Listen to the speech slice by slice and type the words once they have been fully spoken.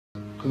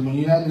Because when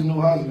you have this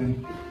new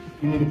husband,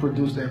 you need to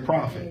produce that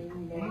profit.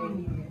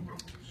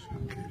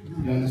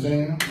 You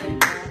understand?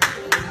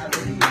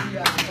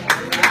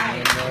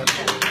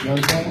 You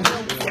understand?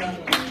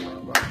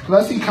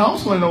 Plus, he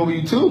counseling over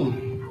you too.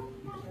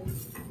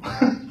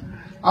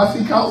 I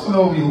see counseling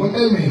over you. What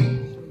that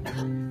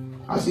mean?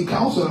 I see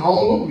counseling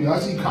all over you. I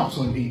see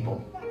counseling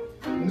people.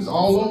 It's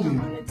all over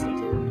you.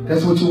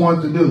 That's what you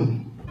want to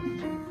do.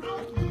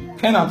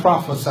 Can I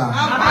prophesy?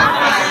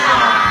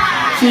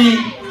 See,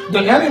 the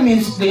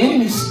enemies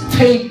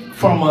take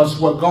from us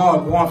what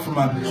God wants from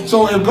us.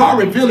 So if God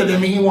revealed it, I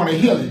mean, He want to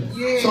heal it.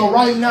 Yeah. So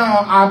right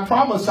now, I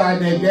prophesy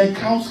that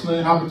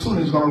counseling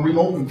opportunity is going to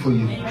reopen for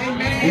you.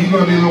 Amen. And you're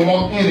going to be able to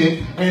walk in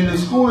it. And the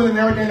schooling and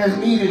everything that's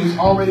needed is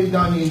already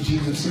done in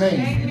Jesus'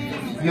 name.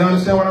 You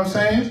understand what I'm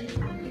saying?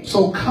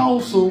 So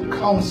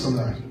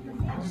counselor.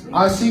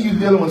 I see you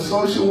dealing with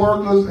social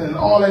workers and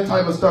all that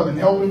type of stuff and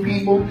helping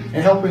people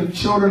and helping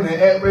children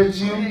and at-risk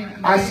youth.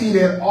 I see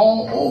that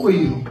all over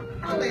you.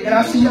 And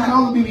I see you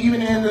counseling people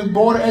even in the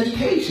board of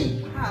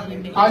education.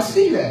 I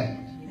see that.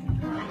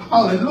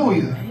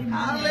 Hallelujah.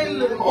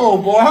 Hallelujah. Oh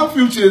boy, her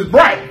future is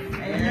bright.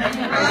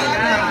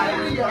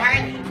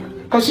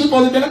 Because she's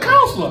supposed to be a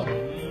counselor.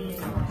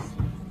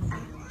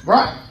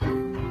 Right.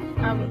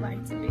 I would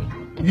like to be.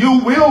 You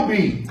will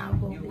be. I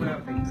will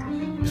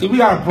be. See, we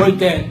got to break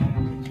that.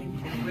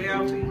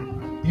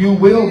 You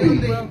will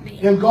be.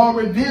 If God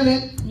reveal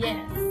it, yes,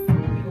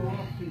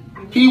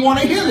 He want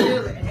to heal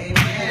it.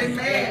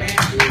 Amen.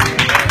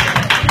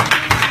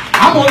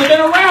 I've only been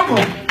a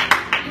rapper.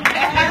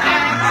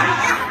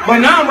 But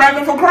now I'm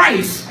rapping for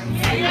Christ.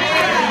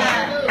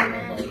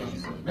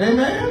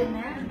 Amen.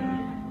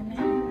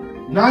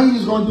 Now you're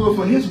just going to do it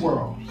for His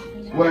world.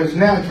 Where it's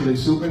naturally,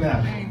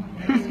 supernatural.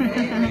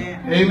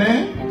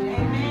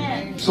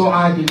 Amen. So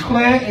I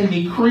declare and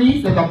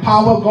decree that the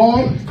power of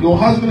God, your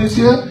husband is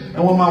here,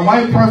 and when my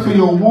wife prays for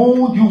your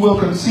womb, you will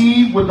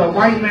conceive with the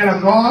right man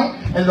of God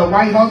and the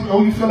right husband.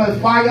 Oh, you feel like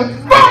fire?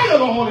 Fire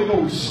the Holy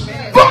Ghost!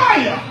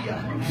 Fire!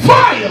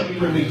 Fire be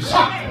released.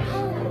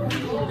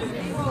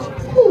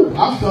 Ooh,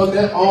 I felt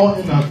that all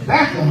in the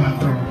back of my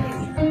throat.